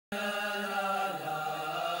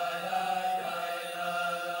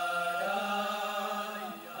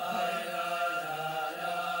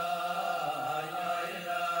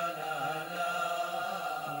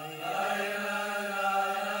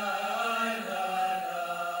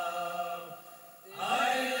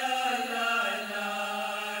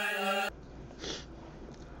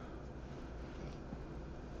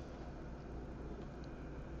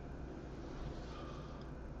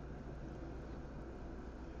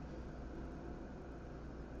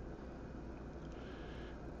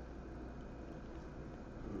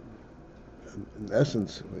in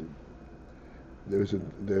essence, there is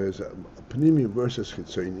a pnimi versus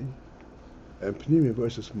chitzoni, and pnimi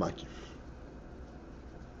versus makif.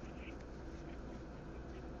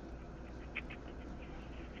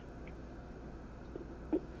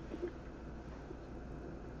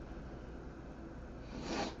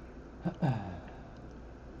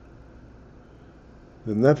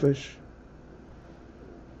 The nefesh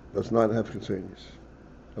does not have chitzonis.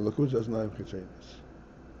 The lakus does not have chitzonis.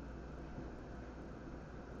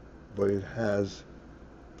 But it has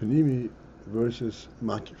pnimi versus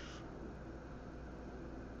makif.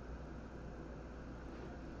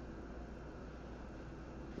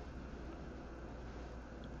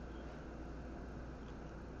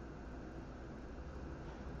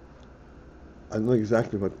 I don't know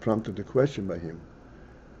exactly what prompted the question by him,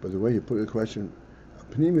 but the way he put the question,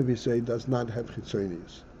 pnimi, we say, does not have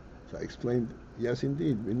chitzonis. So I explained, yes,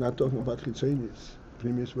 indeed, we're not talking about chitzonis,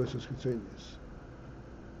 pnimis versus chitzonis.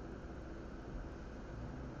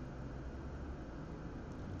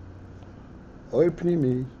 Or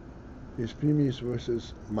pnimi is pnimis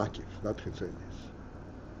versus makif, not chitzonis.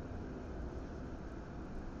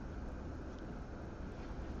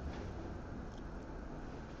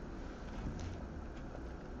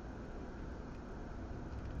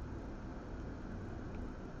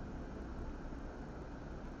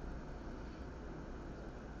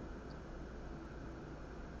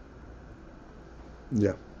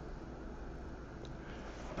 Yeah.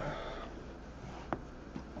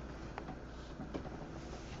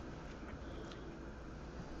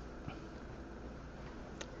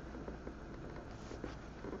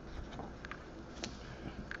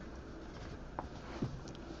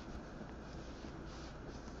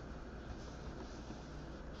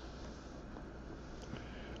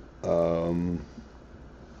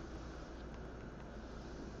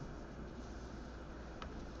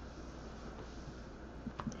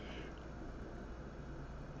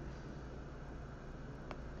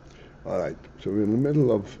 All right, so we're in the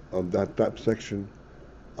middle of that top section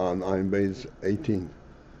on AyinBase 18.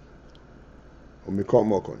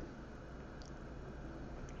 Umekol.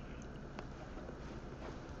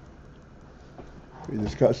 We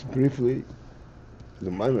discussed briefly,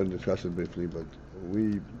 the Maimon discussed it briefly, but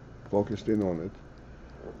we focused in on it,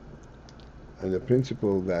 and the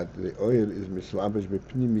principle that the oil is mislabesh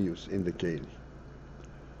bepnimius in the keili.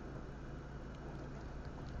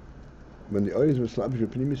 When the oil is mislabesh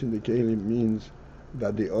bepnimius in the keili, means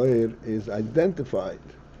that the oil is identified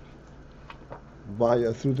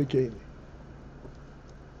through the keili.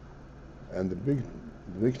 And the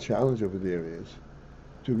big challenge over there is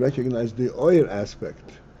to recognize the oil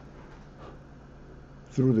aspect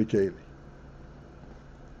through the keili.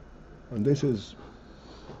 And this is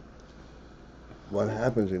what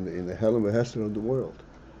happens in the hell of a hester of the world,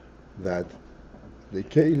 that the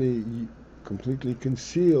keili completely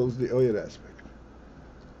conceals the oil aspect.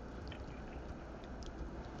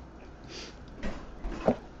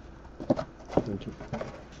 Thank you.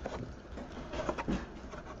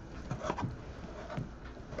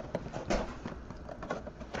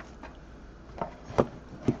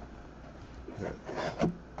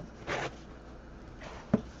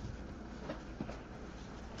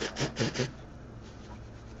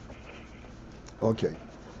 Okay.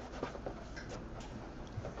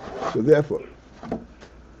 So therefore,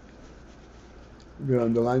 we're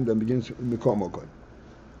on the line that begins in the umekol,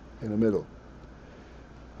 in the middle.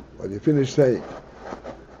 What you finish saying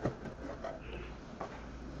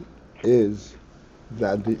is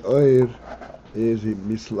that the oil is a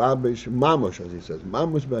mislabish mamosh, as he says,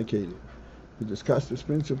 mamosh ba'keili. We discussed this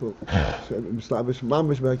principle. So mislabish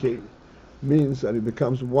mamosh ba'keili means that it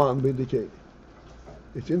becomes one with the keili.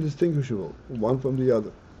 It's indistinguishable, one from the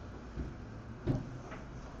other.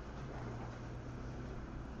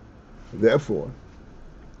 Therefore,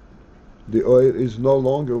 the oil is no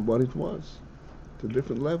longer what it was. It's a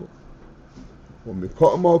different level.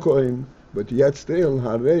 But yet still,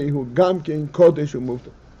 Harehu Gamkin Kodesh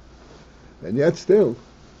Umufta. And yet still,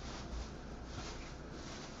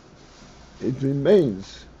 it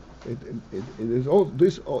remains. It is all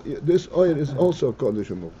this oil is also Kodesh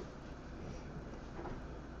Umufta.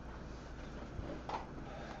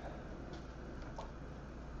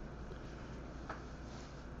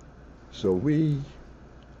 So we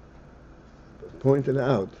pointed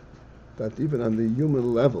out that even on the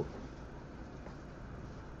human level,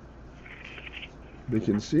 we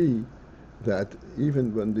can see that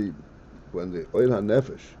even when the oil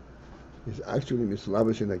hanefesh is actually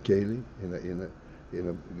mislavish in a keili, in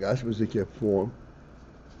a gashmazikia form,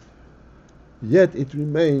 yet it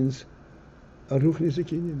remains a ruchni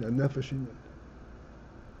zikinyan, a nefesh inyan.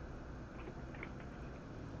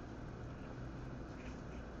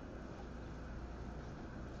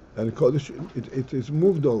 And Kodesh, it is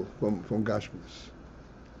moved all from Gashmis.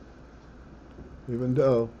 Even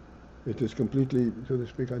though it is completely, so to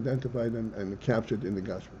speak, identified and captured in the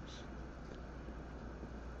Gashmis.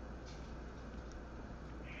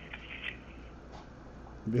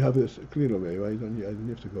 We have this clear away, right? I don't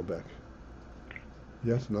have to go back.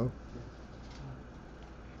 Yes, no?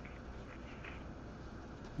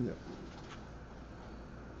 Yeah.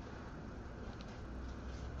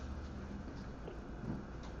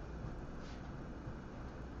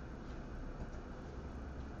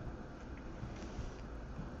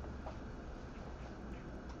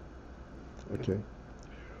 Okay.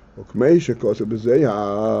 וכמי שכוסף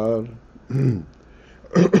בזייר,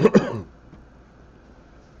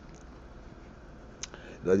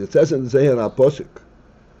 that it says in the Zayar HaPosik,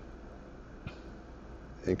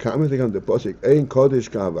 in commenting on the Posik, Ein Kodesh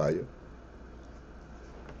Kavaya.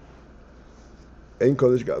 Ein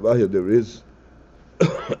Kodesh Kavaya, there is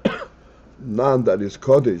none that is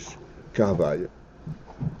Kodesh Kavaya.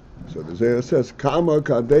 So the Zayar says, Kama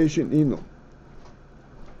Kadeshin Ino.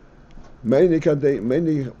 Many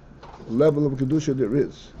level of Kedusha there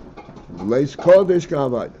is. Leis Kodesh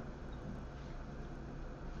Kavaya.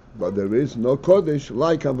 But there is no Kodesh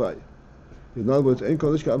like Kavaya. In other words, Ein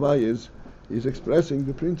Kodesh Kavaya is expressing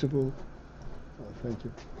the principle. Oh, thank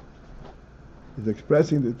you. Is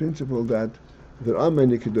expressing the principle that there are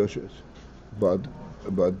many Kedushas, but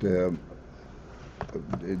the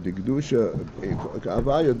Kedusha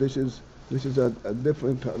Kavaya, this is a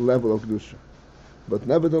different level of Kedusha. But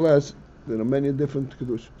nevertheless, there are many different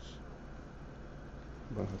Kedushas.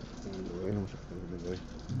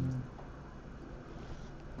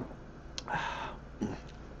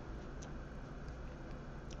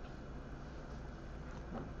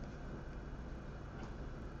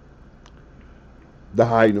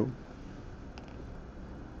 Dahainu.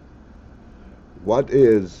 What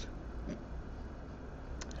is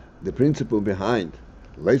the principle behind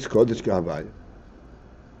Leis Kodesh Kavaya?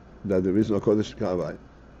 That there is no Kodesh Kavaya.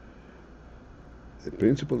 The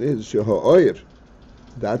principle is Sheho Oyer.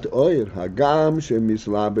 That Oyer Hagam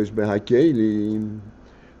Shemislabesh Behakelim.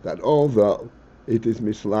 That although it is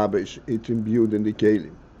mislabesh, it's imbued in the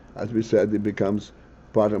keili. As we said, it becomes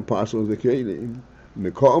part and parcel of the keili.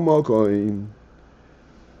 Makom.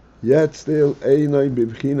 Yet still, Einoi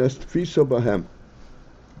bibchinas tfiso bahem.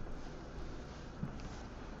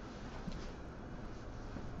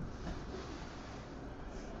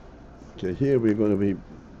 Okay, here we're going to be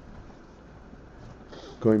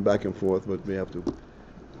going back and forth, but we have to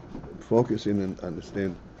focus in and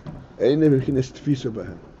understand. Einoi bibchinas tfiso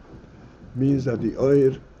bahem means that the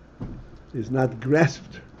oil is not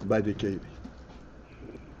grasped by the keili.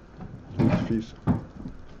 Tfiso.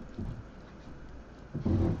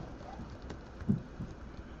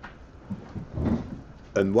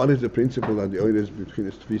 And what is the principle that the oil is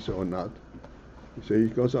between tfisa or not? So he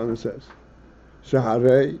goes on and says,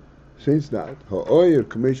 Shaharei, since that, ha'oyer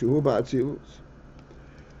k'meshu atzilus,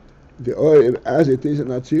 the oil as it is in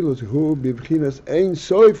atzilus, hu b'bchinas ein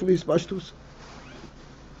soiflis pashtus.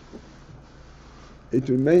 It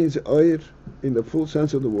remains oil in the full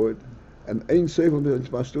sense of the word, and ein soiflis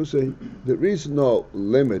pashtus, there is no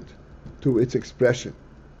limit to its expression.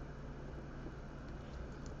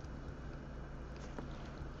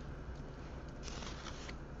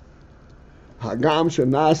 Hagam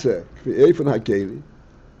shenase k'eifon hakeili,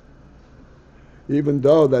 even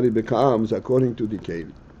though that it becomes according to the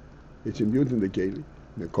keili, it's imbued in the keili.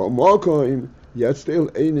 Makom, yet still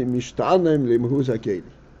eini mishtanem limhuz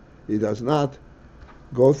hakeili. It does not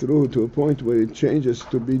go through to a point where it changes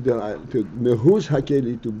to be to mehuz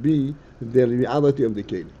hakeili, to be the reality of the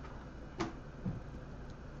keili.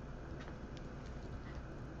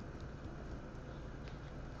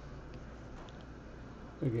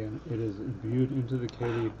 Again, it is imbued into the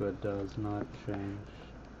keili, but does not change.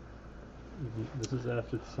 Even, this is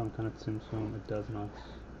after some kind of tzimtzum. It does not.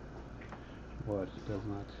 What? It does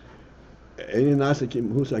not. Any nasakim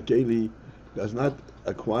mahus keili does not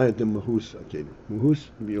acquire the mahus keili.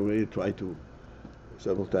 Mahus we already tried to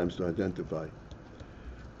several times to identify.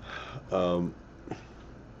 A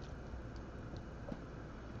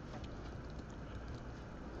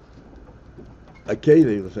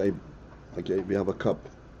keili, let's say. Okay, we have a cup.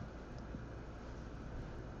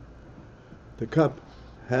 The cup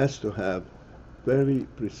has to have very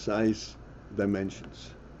precise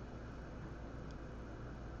dimensions.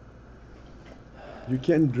 You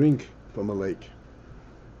can't drink from a lake.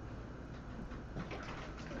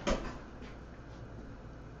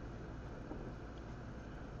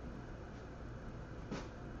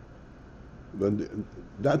 But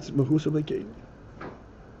that's mahus of a keili.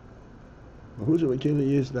 Mahus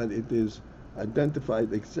keili is that it is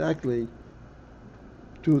identified exactly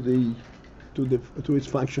to its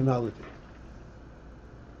functionality.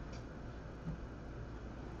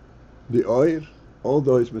 The oil,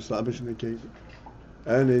 although it's mislabish in the keili,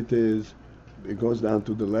 and it goes down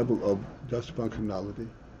to the level of just functionality,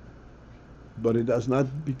 but it does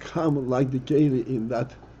not become like the keili in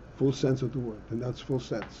that full sense of the word, and that's full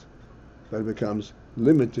sense. That becomes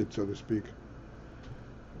limited, so to speak.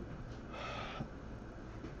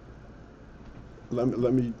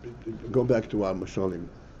 Let me go back to our Mashalim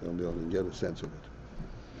and get a sense of it.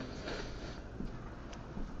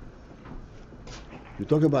 You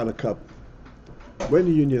talk about a cup. When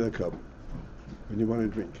do you need a cup? When you want to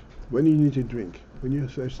drink. When do you need to drink? When you're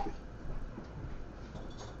thirsty.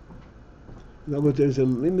 Now, but there's a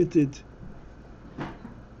limited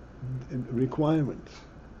requirement.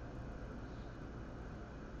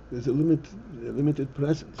 There's a limited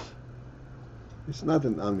presence. It's not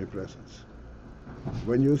an omnipresence.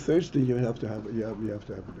 When you're thirsty, you have to have a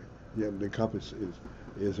drink. The cup is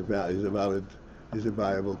a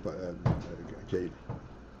viable keili.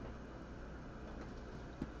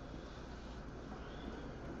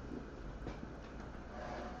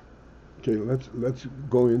 Okay, let's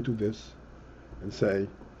go into this and say,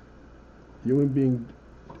 human being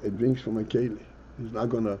drinks from a keili. He's not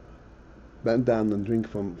going to bend down and drink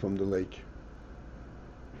from the lake.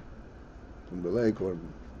 From the lake, or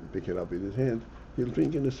pick it up in his hand. He'll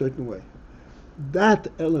drink in a certain way. That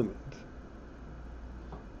element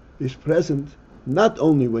is present not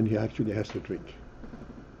only when he actually has to drink.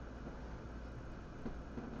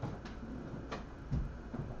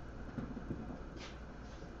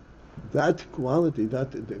 That quality,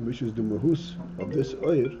 which is the mahus of this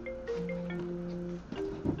oil,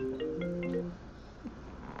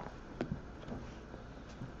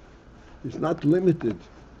 is not limited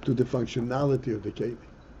to the functionality of the keili.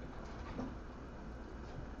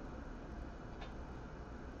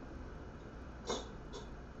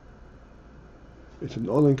 It's an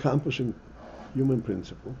all-encompassing human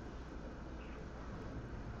principle.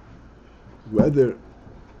 Whether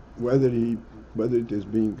it is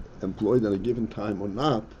being employed at a given time or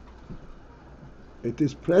not, it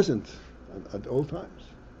is present at all times.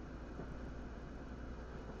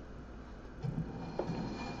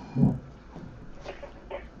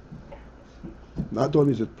 Not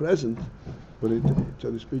only is it present, but it,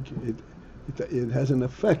 so to speak, it has an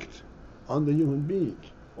effect on the human being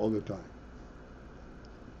all the time.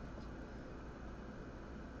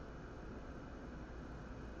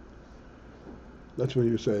 That's what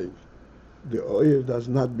you're saying. The oil does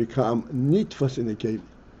not become nitfas in a keili.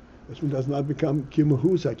 It does not become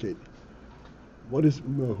kimahus keili. What is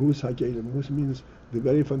mahus keili? Mahus means the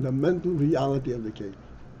very fundamental reality of the keili.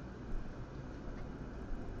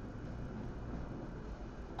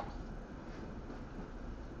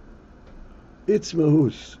 Its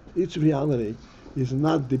mahus, its reality, is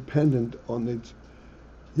not dependent on its.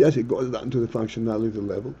 Yes, it goes down to the functionality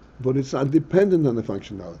level, but it's not dependent on the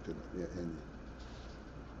functionality level.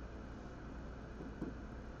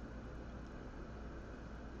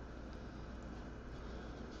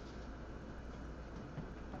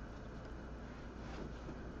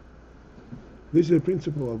 This is the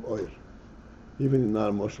principle of oil, even in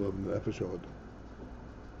our moshel of the episode.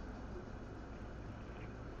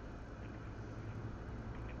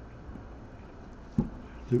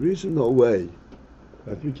 There is no way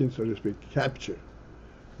that we can, so to speak, capture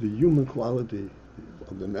the human quality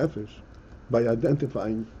of the nefesh by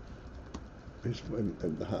identifying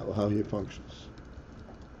how he functions.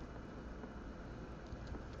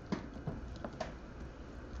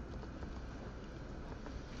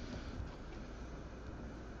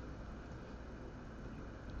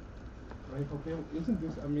 Okay, isn't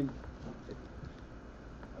this? I mean,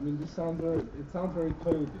 this sounds very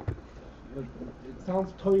toildic. It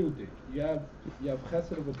sounds toildic. You have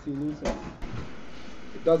chesed of atzilus, and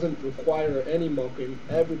it doesn't require any makom.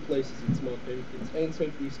 Every place is its makom. It's ain't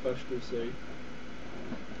safe to special say.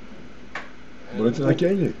 But it's not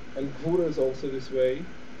keili. And Gvura is also this way.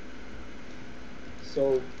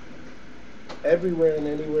 So everywhere and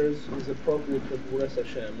anywhere is appropriate for Gvuras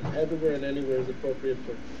Hashem, and everywhere and anywhere is appropriate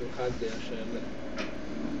for Chazdei Hashem.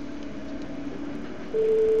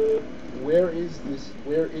 Where is the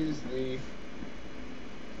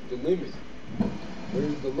limit? Where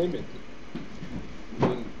is the limit? I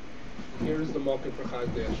mean, here is the makom for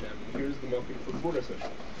Chazdei Hashem, and here is the makom for Gvuras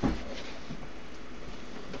Hashem.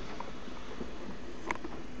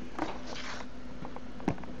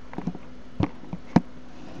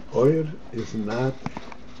 Oil is not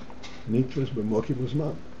nitras b'mokim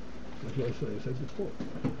uzman. That's what I said before.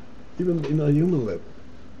 even in a human level.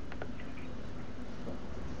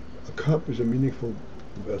 A cup is a meaningful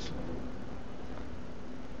vessel,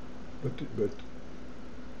 but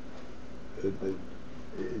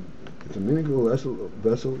it's a meaningful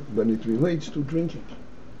vessel when it relates to drinking.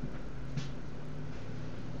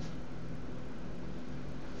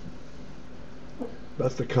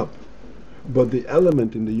 That's the cup. But the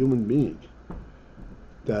element in the human being,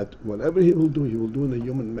 that whatever he will do in a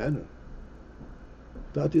human manner.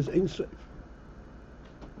 That is Ein Sof.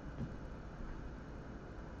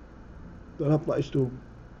 That applies to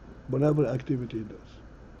whatever activity he does.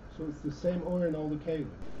 So it's the same oil in all the keili.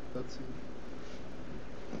 That's it.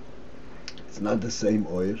 It's not the same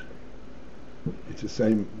oil. It's the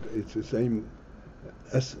same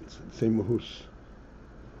essence, the same mahus.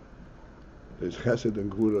 There's chesed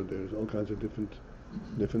and gvura, there's all kinds of different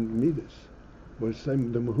midas. But it's the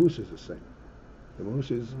same, the mahus is the same. The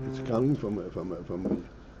mahus is it's coming from a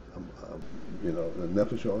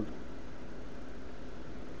nefesh order.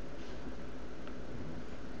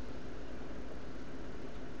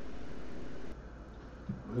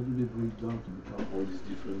 Where do they break down to become all these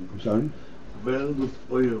different? Sorry? Where does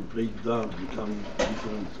oil break down to become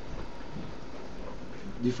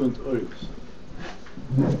different oils?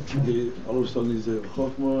 All of a sudden is a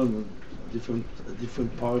chokhmah and a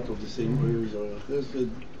different part of the same oils or a chesed.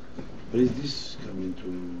 Where is this coming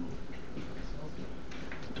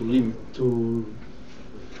to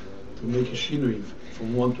make a shinui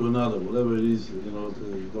from one to another, whatever it is, you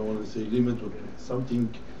don't want to say limit, but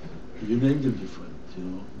something, you name them different,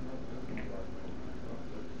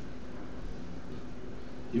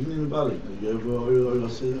 Even in the body, you have oil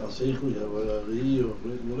aseichu, you have oil rei, or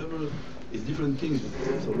whatever, it's different things.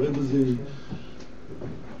 So where does the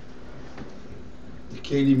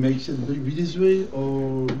keili makes it be this way,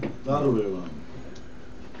 or the other way around?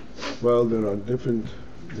 Well, there are different.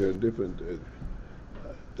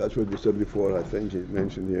 That's what we said before. I think he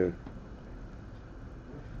mentioned here.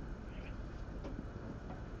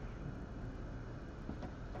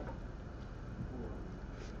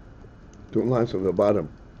 Two lines from the bottom,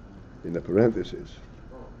 in the parentheses.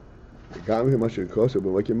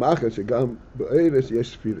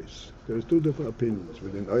 There's two different opinions.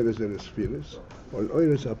 Within Oires there is spheres, or in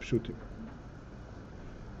Oires are pshutim.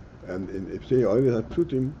 And if they Oires are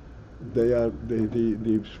pshutim, they are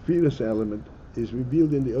the spheres element is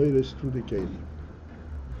revealed in the Oires through the keili.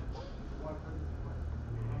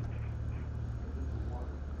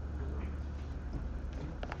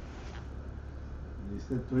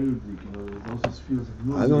 There's also spheres of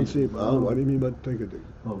music. I don't see. What do you mean by take a dig?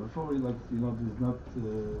 No, before there's not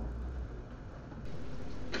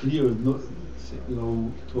clear, to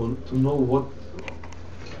know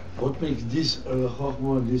what makes this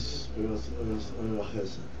chokhmah and this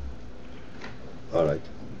chesed. All right.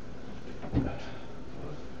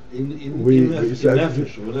 In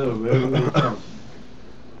nefesh, whatever it comes.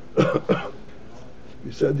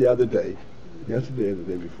 We said the other day, yesterday and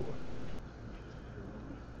the day before.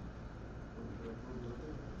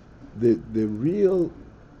 The real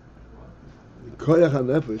koyach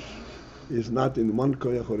hanefesh is not in one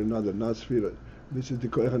koyach or another, not sphere. This is the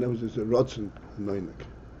koyach hanefesh, is a ratzon noinik.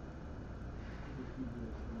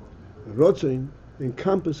 Ratzon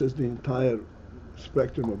encompasses the entire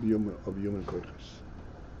spectrum of human koyachs.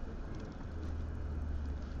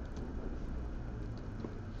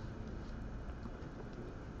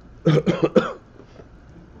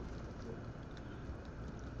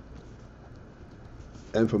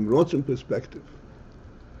 And from ratzon perspective,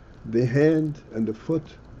 the hand and the foot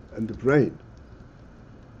and the brain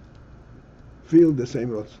feel the same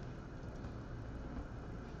ratzon.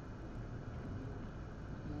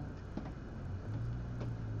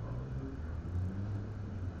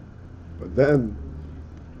 But then,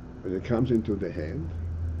 when it comes into the hand,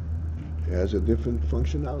 it has a different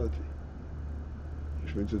functionality,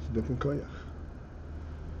 which means it's a different koyach.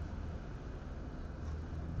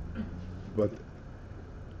 But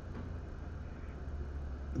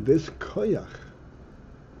this koyach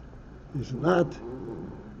is not,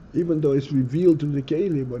 even though it's revealed to the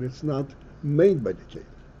keili, but it's not made by the keili,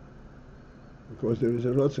 because there is a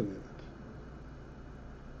ratzon in it.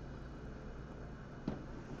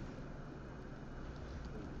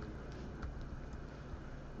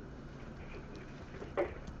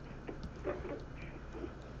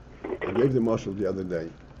 I gave the mashal the other day.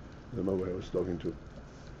 I don't know who I was talking to.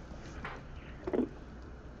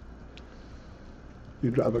 You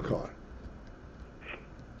drive a car.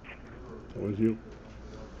 That was you.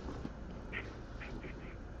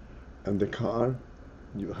 And the car,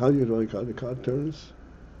 how do you drive a car? The car turns.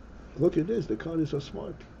 Look at this, the car is so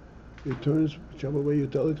smart. It turns whichever way you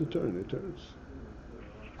tell it to turn, it turns.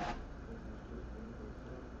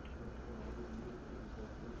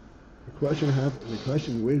 The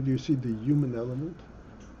question, where do you see the human element?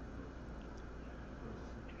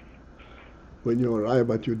 When you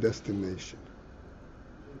arrive at your destination.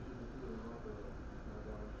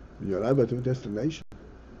 When you arrive at your destination,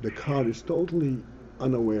 the car is totally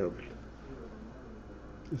unaware of it.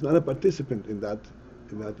 It's not a participant in that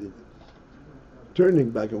event.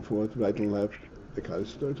 Turning back and forth, right and left, the car is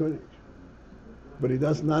still turning. But it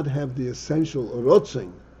does not have the essential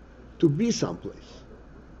ratzon to be someplace.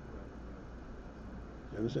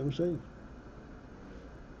 You understand what I'm saying?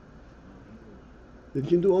 It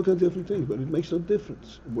can do all kinds of different things, but it makes no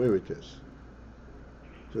difference where it is.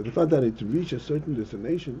 So the fact that it reaches a certain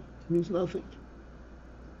destination means nothing.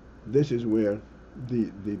 This is where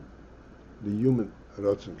the human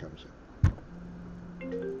ratzon comes in.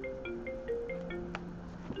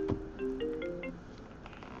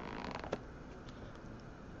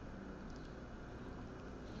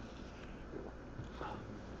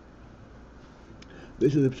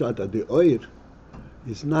 This is the pshat that the oir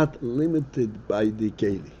is not limited by the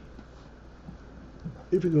keili.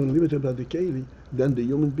 If it were limited by the keili, then the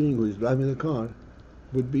human being who is driving the car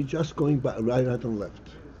would be just going by right and left.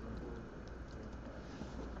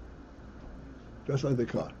 Just like the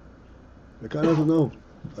car. The car doesn't know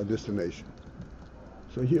a destination.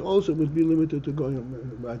 So he also would be limited to going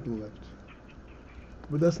right and left.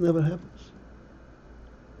 But that never happens.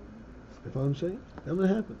 You follow what I'm saying? Never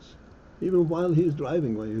happens. Even while he's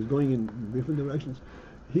driving, while he's going in different directions,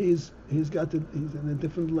 he's in a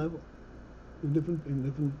different level, in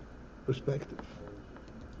different perspective.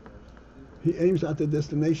 He aims at the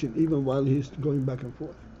destination even while he's going back and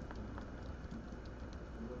forth.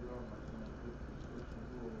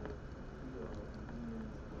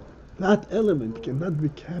 That element cannot be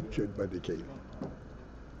captured by the keili.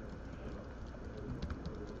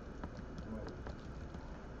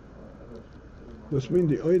 This means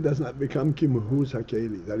the oil does not become kimhus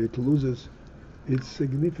keili, that it loses its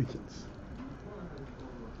significance.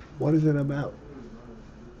 What is it about?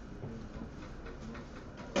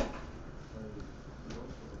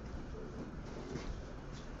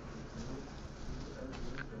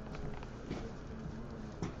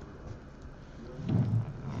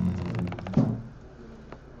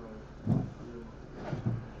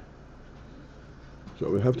 So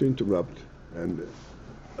we have to interrupt and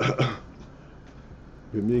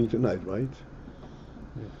we're meeting tonight, right?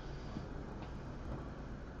 Yeah.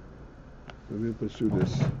 We will pursue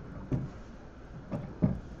this.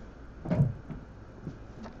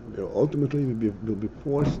 Ultimately, we'll be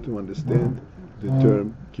forced to understand the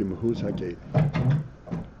term kimahus hakeili.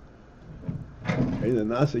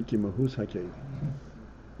 Kimahus hakeili.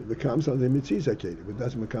 It becomes like the mitzis hakeili, but it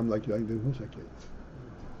doesn't become like the hus hakeili.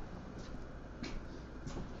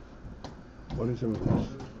 What is the hus?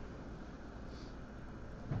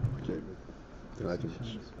 Okay, good night.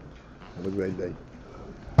 Have a great day.